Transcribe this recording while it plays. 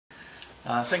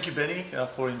Thank you, Benny,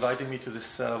 for inviting me to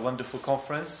this wonderful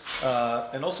conference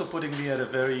and also putting me at a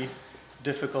very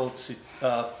difficult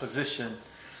position.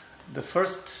 The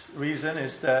first reason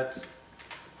is that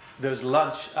there's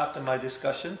lunch after my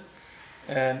discussion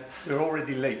and we're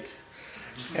already late.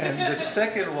 And the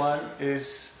second one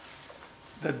is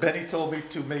that Benny told me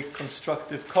to make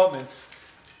constructive comments,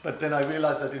 but then I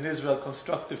realized that in Israel,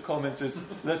 constructive comments is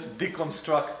let's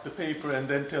deconstruct the paper and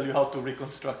then tell you how to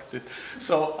reconstruct it.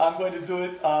 So I'm going to do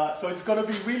it. So it's going to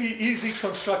be really easy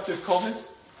constructive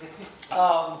comments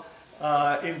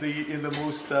in the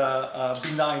most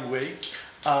benign way.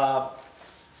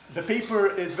 The paper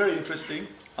is very interesting,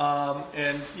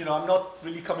 and I'm not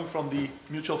really coming from the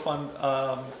mutual fund.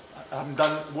 I haven't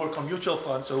done work on mutual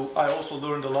funds, so I also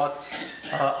learned a lot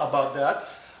about that.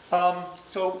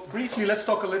 So briefly, let's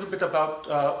talk a little bit about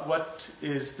what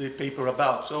is the paper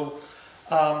about. So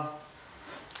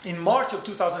in March of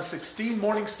 2016,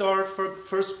 Morningstar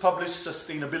first published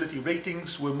sustainability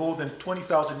ratings where more than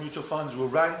 20,000 mutual funds were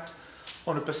ranked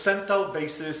on a percentile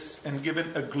basis and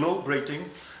given a globe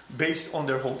rating based on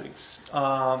their holdings.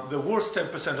 The worst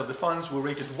 10% of the funds were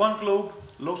rated 1 globe,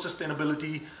 low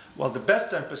sustainability, while the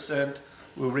best 10%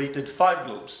 were rated 5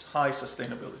 globes, high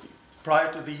sustainability. Prior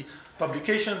to the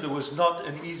publication, there was not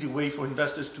an easy way for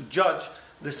investors to judge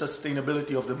the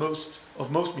sustainability of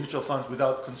most mutual funds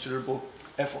without considerable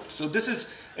effort. So this is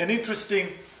an interesting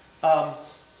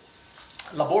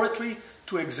laboratory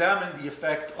to examine the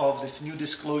effect of this new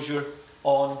disclosure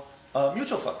on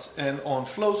mutual funds and on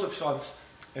flows of funds,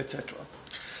 etc.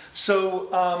 So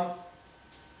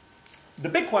the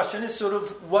big question is sort of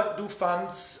what do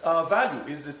funds value?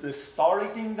 Is this the star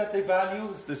rating that they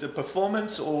value? Is this a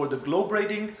performance or the globe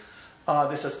rating?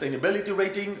 The sustainability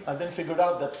rating, and then figured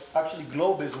out that actually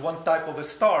globe is one type of a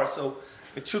star, so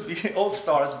it should be all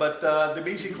stars, but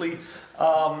this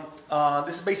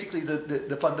is basically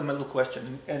the fundamental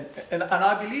question. And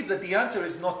I believe that the answer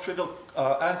is not trivial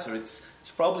answer. It's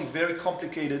probably very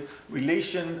complicated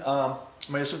relation.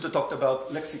 Mariassunta talked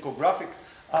about lexicographic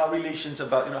relations,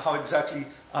 about how exactly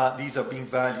these are being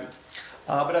valued.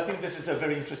 But I think this is a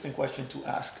very interesting question to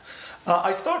ask.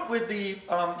 I start with the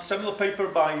seminal paper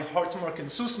by Hartzmark and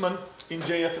Sussman in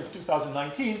JF of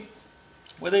 2019,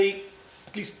 where they,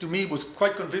 at least to me, was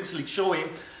quite convincingly showing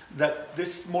that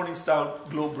this Morningstar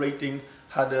Globe rating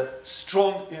had a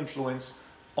strong influence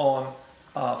on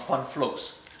fund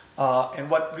flows. And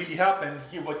what really happened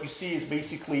here, what you see is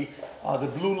basically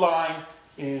the blue line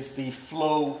is the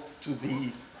flow to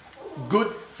the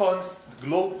good funds,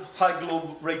 the high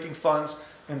globe rating funds,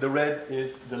 and the red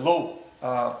is the low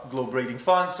globe rating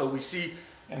funds. So we see,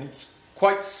 and it's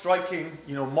quite striking,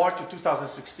 March of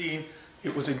 2016,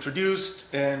 it was introduced,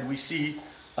 and we see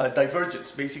a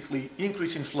divergence, basically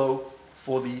increase in flow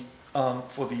for the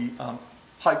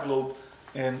high globe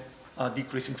and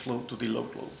decreasing flow to the low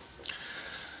globe.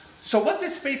 So what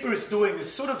this paper is doing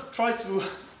is sort of tries to,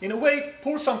 in a way,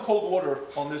 pour some cold water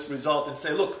on this result and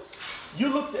say, look, you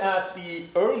looked at the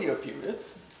earlier periods,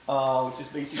 which is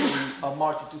basically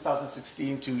March of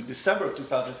 2016 to December of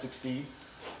 2016.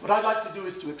 What I'd like to do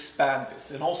is to expand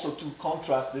this and also to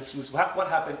contrast this with what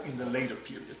happened in the later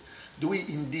period. Do we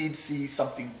indeed see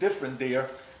something different there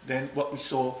than what we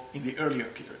saw in the earlier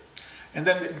period? And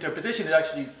then the interpretation is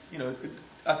actually,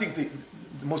 I think the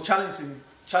most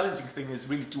challenging thing is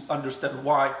really to understand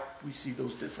why we see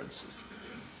those differences.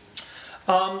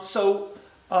 Why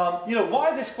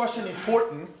this question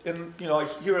important? And I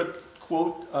hear a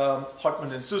quote,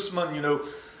 Hartman and Sussman,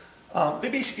 they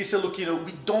basically say, look,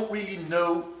 we don't really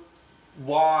know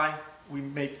why we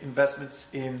make investments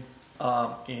in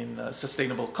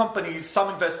sustainable companies. Some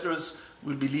investors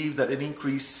will believe that an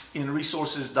increase in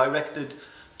resources directed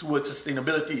towards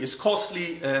sustainability is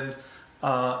costly, and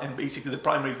basically the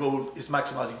primary goal is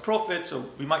maximizing profit. So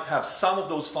we might have some of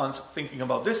those funds think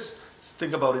about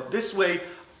it this way.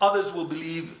 Others will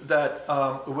believe that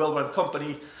a well-run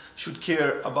company should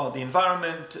care about the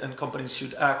environment, and companies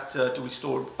should act to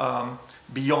restore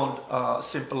beyond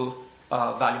simple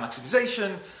value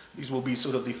maximization. These will be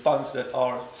sort of the funds that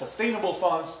are sustainable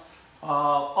funds.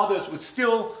 Others would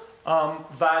still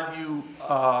value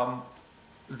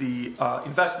the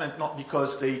investment, not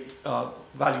because they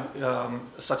value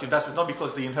such investment, not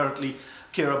because they inherently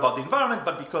care about the environment,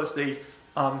 but because they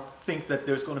think that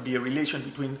there's going to be a relation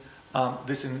between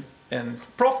this and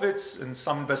profits, and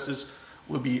some investors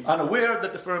will be unaware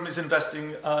that the firm is investing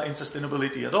in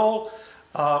sustainability at all.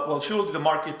 Well, surely the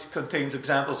market contains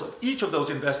examples of each of those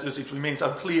investors. It remains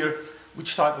unclear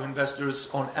which type of investors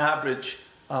on average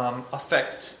are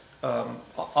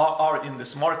in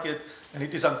this market, and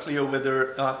it is unclear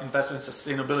whether investment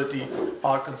sustainability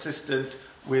are consistent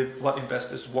with what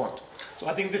investors want. So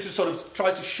I think this is sort of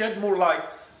tries to shed more light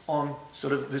on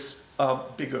sort of this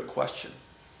bigger question.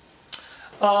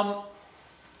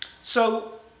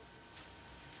 So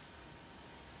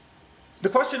the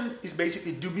question is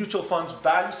basically, do mutual funds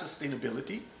value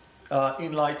sustainability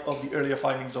in light of the earlier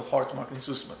findings of Hartmark and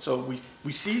Sussman? So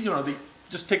we see,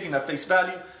 just taking at face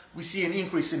value, we see an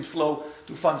increase in flow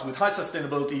to funds with high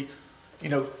sustainability.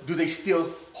 Do they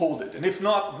still hold it? And if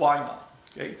not, why not?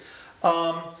 Okay.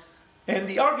 And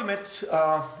the argument,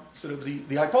 sort of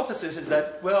the hypothesis is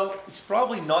that, well, it's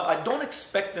probably not. I don't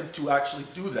expect them to actually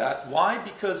do that. Why?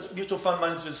 Because mutual fund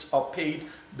managers are paid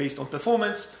based on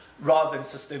performance rather than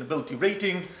sustainability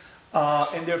rating,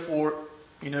 and therefore,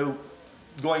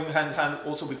 going hand in hand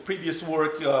also with previous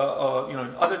work, in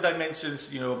other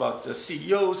dimensions, about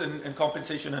CEOs and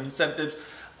compensation and incentives,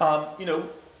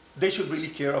 they should really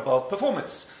care about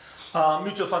performance.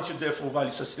 Mutual funds should therefore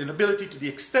value sustainability to the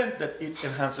extent that it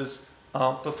enhances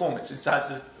performance, it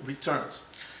enhances returns.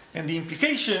 And the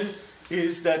implication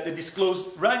is that the disclosed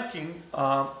ranking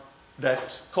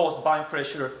that caused buying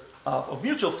pressure of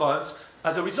mutual funds,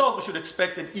 as a result, we should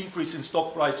expect an increase in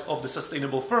stock price of the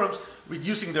sustainable firms,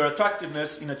 reducing their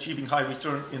attractiveness in achieving high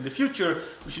return in the future.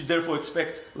 We should therefore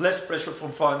expect less pressure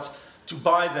from funds to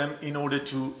buy them in order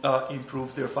to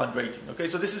improve their fund rating. Okay,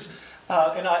 so this is,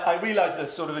 and I realize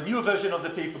there's sort of a new version of the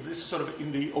paper. This is sort of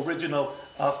in the original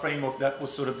framework that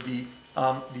was sort of the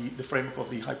framework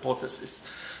of the hypothesis.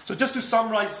 So just to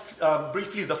summarize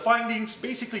briefly the findings,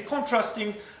 basically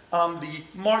contrasting the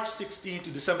March 16 to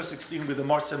December 16 with the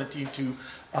March 17 to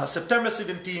September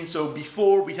 17. So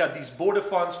before we had these border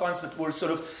funds that were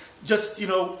sort of just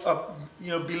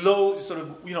below sort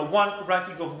of one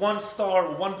ranking of 1 star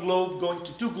or 1 globe going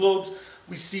to 2 globes.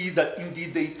 We see that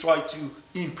indeed they try to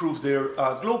improve their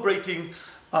globe rating.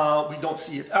 We don't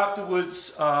see it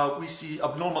afterwards. We see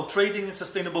abnormal trading in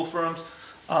sustainable firms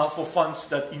for funds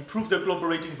that improve their global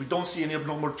rating. We don't see any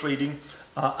abnormal trading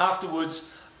afterwards.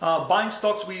 Buying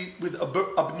stocks with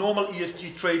abnormal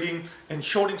ESG trading and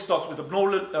shorting stocks with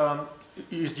abnormal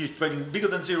ESG trading bigger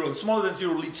than 0 and smaller than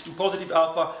 0 leads to positive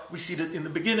alpha. We see that in the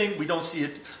beginning. We don't see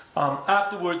it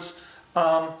afterwards.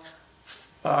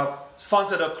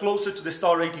 Funds that are closer to the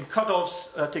star rating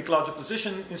cutoffs take larger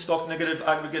position in stock negative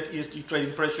aggregate ESG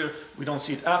trading pressure. We don't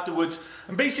see it afterwards.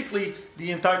 And basically,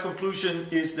 the entire conclusion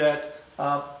is that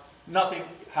nothing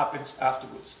happens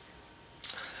afterwards.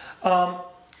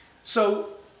 So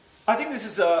I think this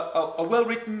is a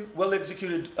well-written,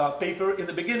 well-executed paper. In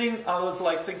the beginning, I was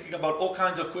like thinking about all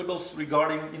kinds of quibbles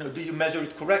regarding, do you measure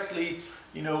it correctly?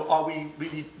 Are we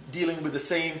really dealing with the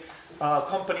same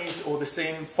companies or the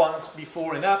same funds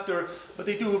before and after? But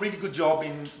they do a really good job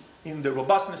in the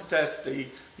robustness test.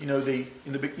 You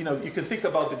can think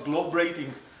about the globe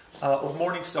rating of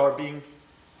Morningstar being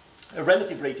a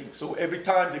relative rating. So every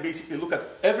time they basically look at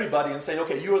everybody and say,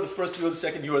 okay, you're the first, you're the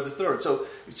second, you're the third. So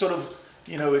it's sort of,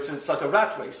 it's like a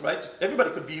rat race, right? Everybody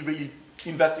could be really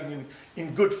investing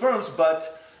in good firms,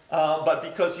 but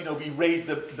because we raise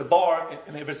the bar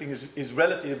and everything is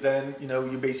relative, then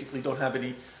you basically don't have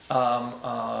any.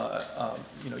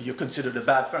 You're considered a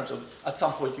bad firm. So at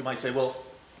some point you might say, well,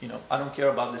 I don't care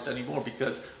about this anymore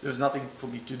because there's nothing for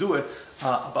me to do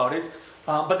about it.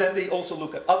 But then they also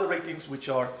look at other ratings which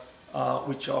are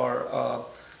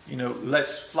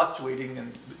less fluctuating,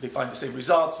 and they find the same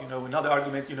results. Another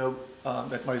argument,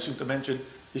 that Mariassunta mentioned,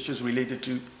 issues related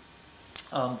to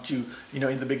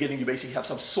in the beginning you basically have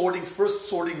some first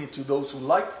sorting into those who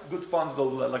like good funds,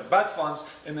 those who like bad funds,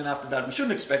 and then after that we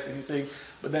shouldn't expect anything.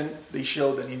 But then they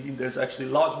show that indeed there's actually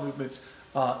large movements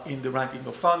in the ranking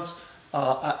of funds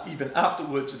even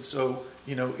afterwards, and so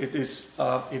it is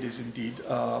indeed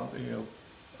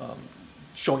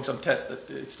showing some tests that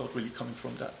it's not really coming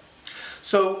from that.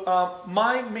 So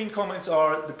my main comments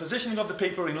are the positioning of the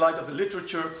paper in light of the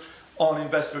literature on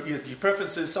investor ESG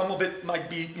preferences. Some of it might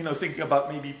be, thinking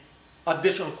about maybe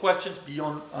additional questions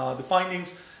beyond the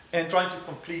findings and trying to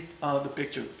complete the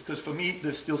picture, because for me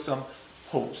there's still some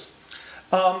holes.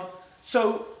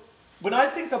 So when I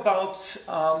think about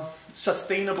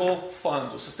sustainable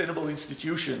funds or sustainable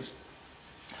institutions,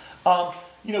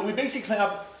 we basically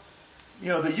have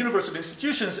the universe of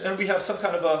institutions, and we have some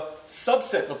kind of a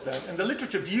subset of them, and the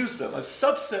literature views them as a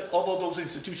subset of all those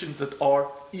institutions that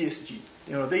are ESG.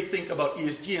 They think about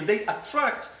ESG, and they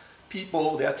attract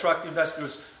people, they attract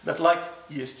investors that like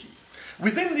ESG.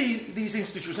 Within these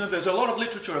institutions, there's a lot of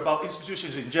literature about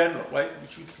institutions in general, right,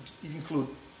 which would include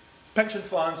pension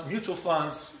funds, mutual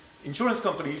funds, insurance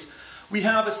companies. We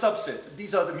have a subset.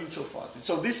 These are the mutual funds. And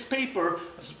so this paper,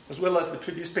 as well as the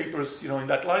previous papers, in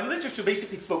that line of literature,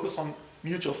 basically focus on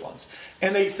mutual funds.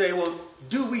 And they say, well,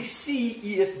 do we see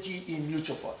ESG in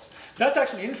mutual funds? That's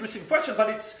actually an interesting question,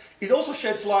 but it also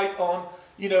sheds light on,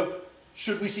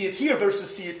 should we see it here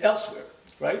versus see it elsewhere,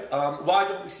 right? Why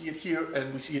don't we see it here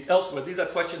and we see it elsewhere? These are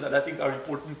questions that I think are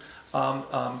important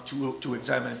to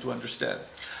examine and to understand.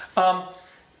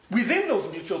 Within those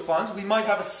mutual funds, we might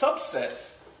have a subset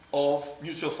of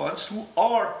mutual funds who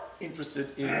are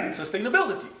interested in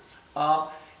sustainability.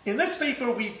 In this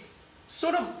paper, we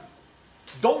sort of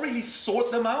don't really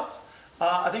sort them out.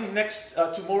 I think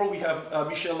tomorrow we have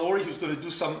Michelle Laurie, who's going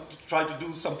to try to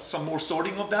do some more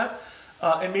sorting of that.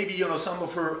 And maybe, some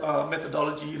of her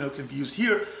methodology, can be used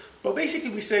here. But basically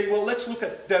we say, well, let's look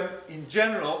at them in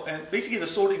general. And basically the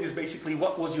sorting is basically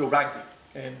what was your ranking?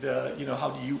 And, how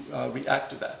do you react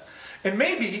to that? And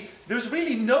maybe there's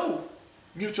really no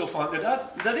mutual fund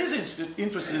that is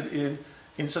interested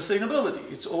in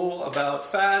sustainability. It's all about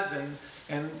fads,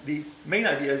 and the main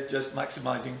idea is just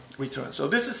maximizing return. So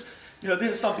this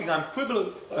is something I'm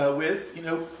quibbling with.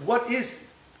 What is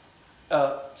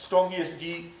strong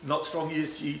ESG, not strong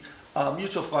ESG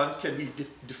mutual fund? Can we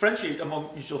differentiate among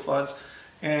mutual funds?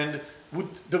 And would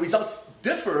the results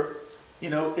differ,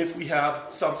 if we have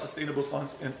some sustainable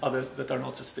funds and others that are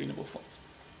not sustainable funds?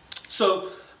 So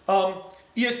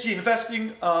ESG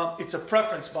investing, it's a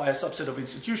preference by a subset of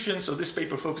institutions. So this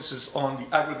paper focuses on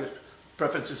the aggregate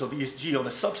preferences of ESG on a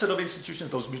subset of institutions,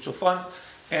 those mutual funds.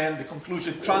 And the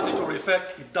conclusion, transitory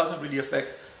effect, it doesn't really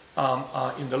affect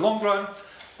in the long run.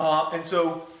 And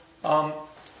so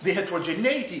the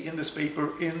heterogeneity in this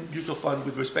paper in mutual fund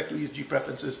with respect to ESG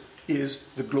preferences is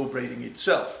the globe rating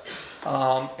itself.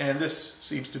 And this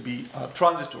seems to be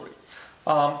transitory.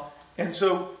 And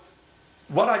so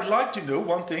what I'd like to know,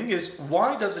 one thing, is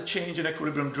why does a change in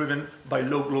equilibrium driven by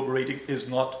low global rating is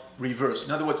not reversed?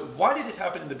 In other words, why did it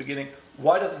happen in the beginning?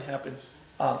 Why doesn't it happen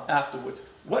afterwards?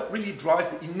 What really drives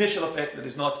the initial effect that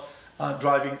is not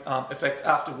driving effect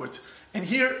afterwards? And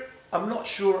here, I'm not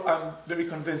sure I'm very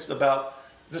convinced about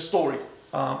the story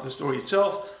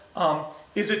itself.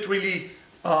 Is it really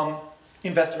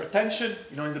investor attention?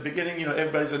 In the beginning,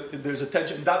 there's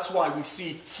attention. That's why we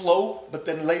see flow, but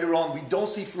then later on we don't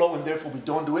see flow, and therefore we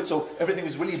don't do it. So everything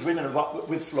is really driven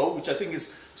with flow, which I think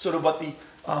is sort of what the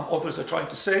authors are trying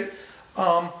to say.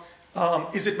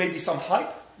 Is it maybe some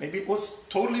hype? Maybe it was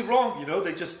totally wrong.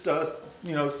 They just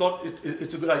thought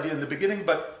it's a good idea in the beginning,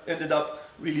 but ended up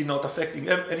really not affecting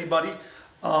anybody.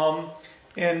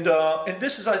 And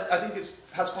this is, I think,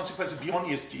 has consequences beyond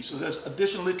ESG. So there's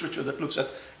additional literature that looks at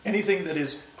anything that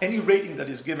is, any rating that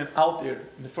is given out there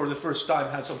for the first time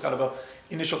has some kind of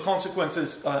initial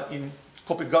consequences. In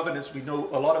corporate governance, we know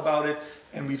a lot about it,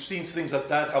 and we've seen things like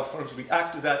that, how firms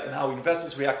react to that, and how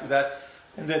investors react to that.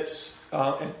 And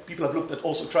and people have looked at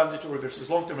also transitory versus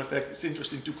long-term effect. It's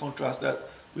interesting to contrast that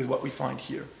with what we find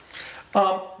here.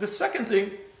 The second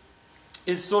thing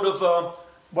is sort of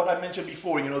what I mentioned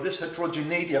before, this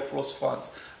heterogeneity across funds.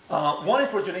 One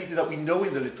heterogeneity that we know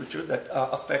in the literature that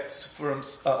affects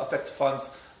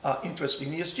funds' interest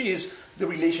in ESG is the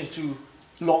relation to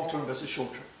long-term versus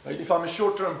short-term. Right? If I'm a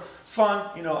short-term fund,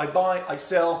 I buy, I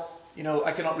sell,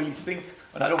 I cannot really think,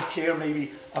 and I don't care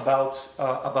maybe about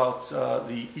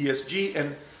the ESG,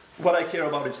 and what I care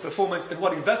about is performance, and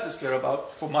what investors care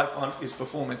about for my fund is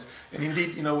performance. And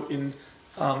indeed,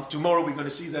 tomorrow we're going to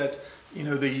see that,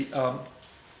 the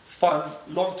fund,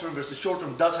 long-term versus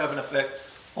short-term, does have an effect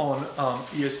on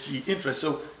ESG interest.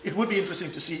 So it would be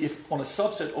interesting to see if on a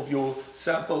subset of your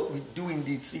sample, we do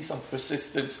indeed see some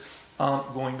persistence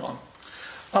going on.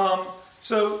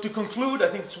 So to conclude, I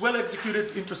think it's well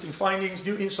executed, interesting findings,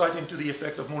 new insight into the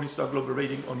effect of Morningstar Global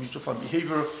Rating on mutual fund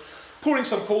behavior. Pouring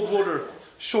some cold water,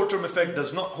 short-term effect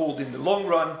does not hold in the long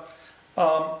run.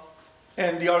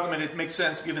 And the argument, it makes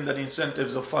sense given that the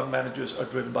incentives of fund managers are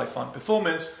driven by fund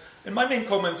performance. And my main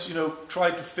comments, try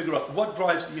to figure out what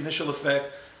drives the initial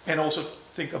effect, and also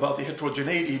think about the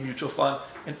heterogeneity in mutual fund,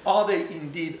 and are they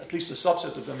indeed, at least a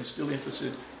subset of them, is still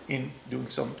interested in doing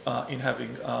in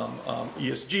having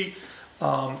ESG,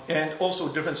 and also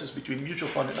differences between mutual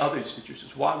fund and other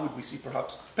institutions. Why would we see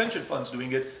perhaps pension funds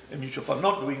doing it and mutual fund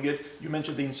not doing it? You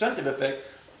mentioned the incentive effect,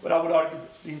 but I would argue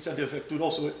the incentive effect would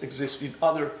also exist in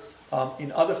other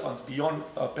funds beyond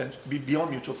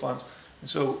mutual funds. And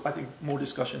so I think more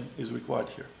discussion is required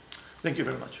here. Thank you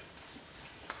very much.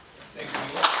 Thank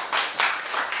you.